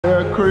Crib.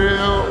 Let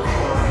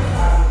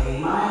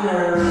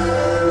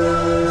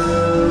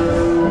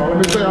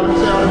me say,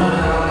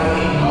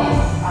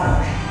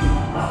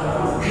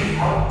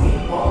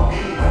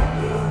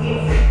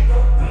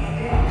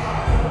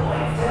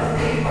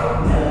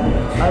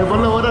 Hey, but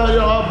look, what up,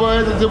 y'all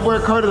boys? It's your boy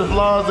Curtis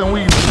Vlogs, and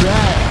we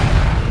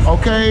back.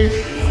 Okay,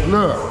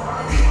 look, I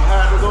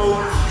had to go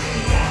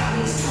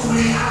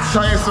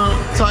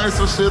tighten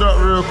some shit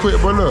up real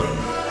quick, but look,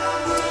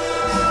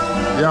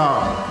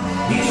 y'all,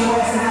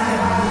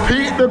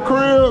 peep the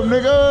crib,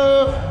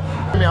 nigga.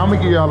 I mean, I'm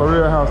gonna give y'all a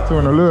real house tour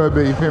in a little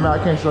bit, you feel me? I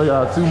can't show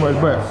y'all too much,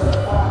 but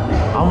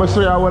I'm gonna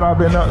show y'all what I've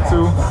been up to,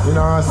 you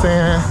know what I'm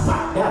saying?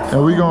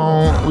 And we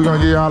gonna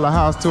give y'all a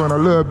house tour in a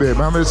little bit,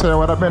 but I'm gonna show y'all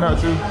what I've been up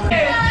to.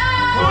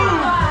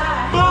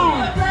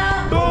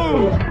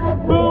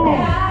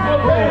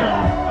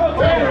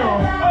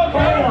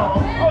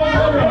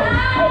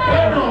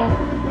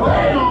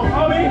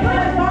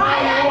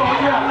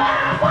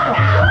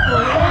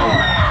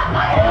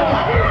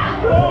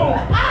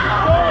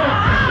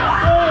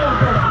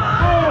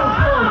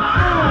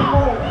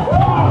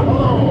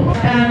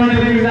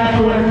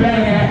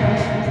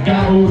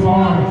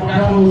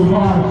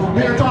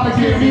 They're trying to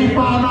get me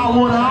found out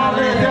when I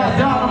let that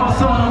down on my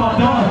son and my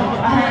daughter.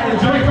 I had the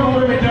Draco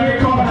with me, Derek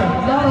Carter. A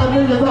lot of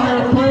niggas out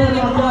here playing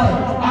like that.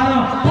 I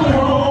done put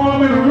my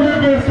arm in the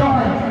ribbon,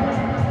 sorry.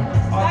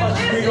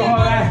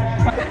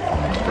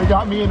 They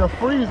got me in the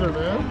freezer,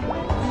 man.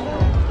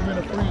 I'm in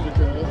the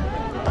freezer, man.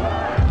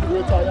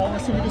 Real tight. Y'all wanna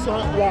see me do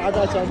something? Yeah, I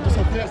got y'all. Do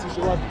some fancy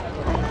shit, right?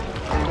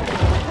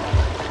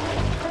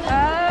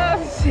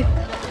 Shit.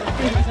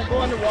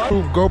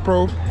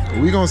 GoPro,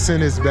 we gonna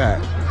send this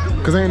back.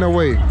 Cause ain't no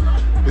way.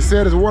 It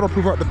said it's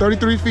waterproof up to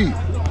 33 feet.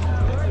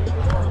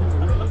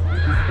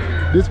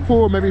 This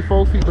pool maybe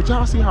 4 feet, but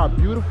y'all see how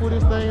beautiful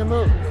this thing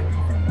look?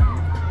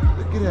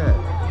 Look at that.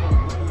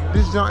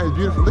 This junk is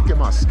beautiful. Look at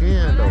my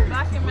skin though.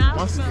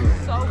 My skin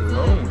is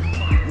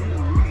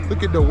glowing.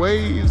 Look at the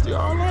waves,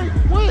 y'all. Like,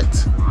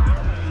 what?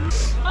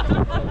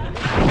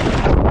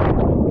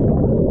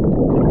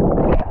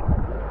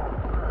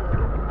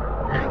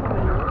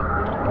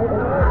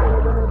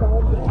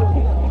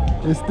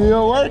 It's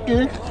still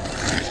working.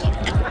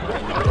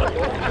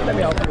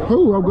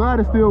 Ooh, I'm glad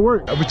it still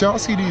works. But y'all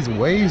see these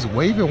waves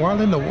waving while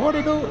in the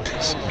water though?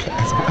 That's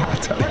what I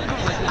tell you.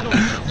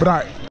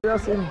 But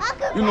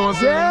you know what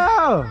I'm saying?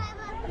 Yeah.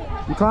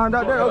 You climbed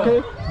out there?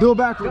 Okay. Do it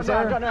backwards.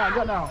 Got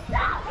now.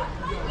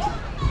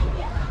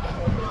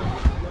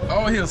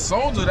 Oh, he a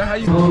soldier. That's how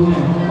you.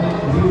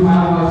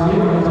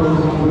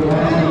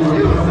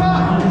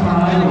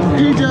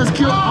 He just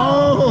killed.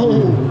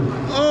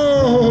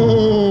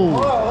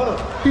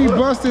 He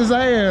bust his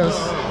ass.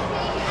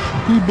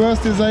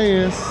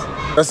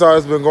 That's all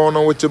that's been going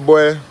on with your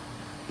boy.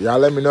 Y'all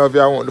let me know if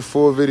y'all want the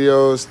full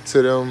videos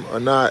to them or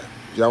not.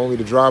 If y'all want me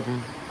to drop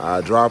them,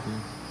 I'll drop them.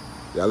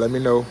 Y'all let me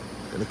know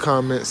in the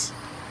comments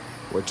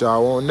what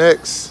y'all want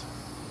next.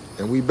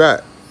 And we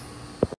back.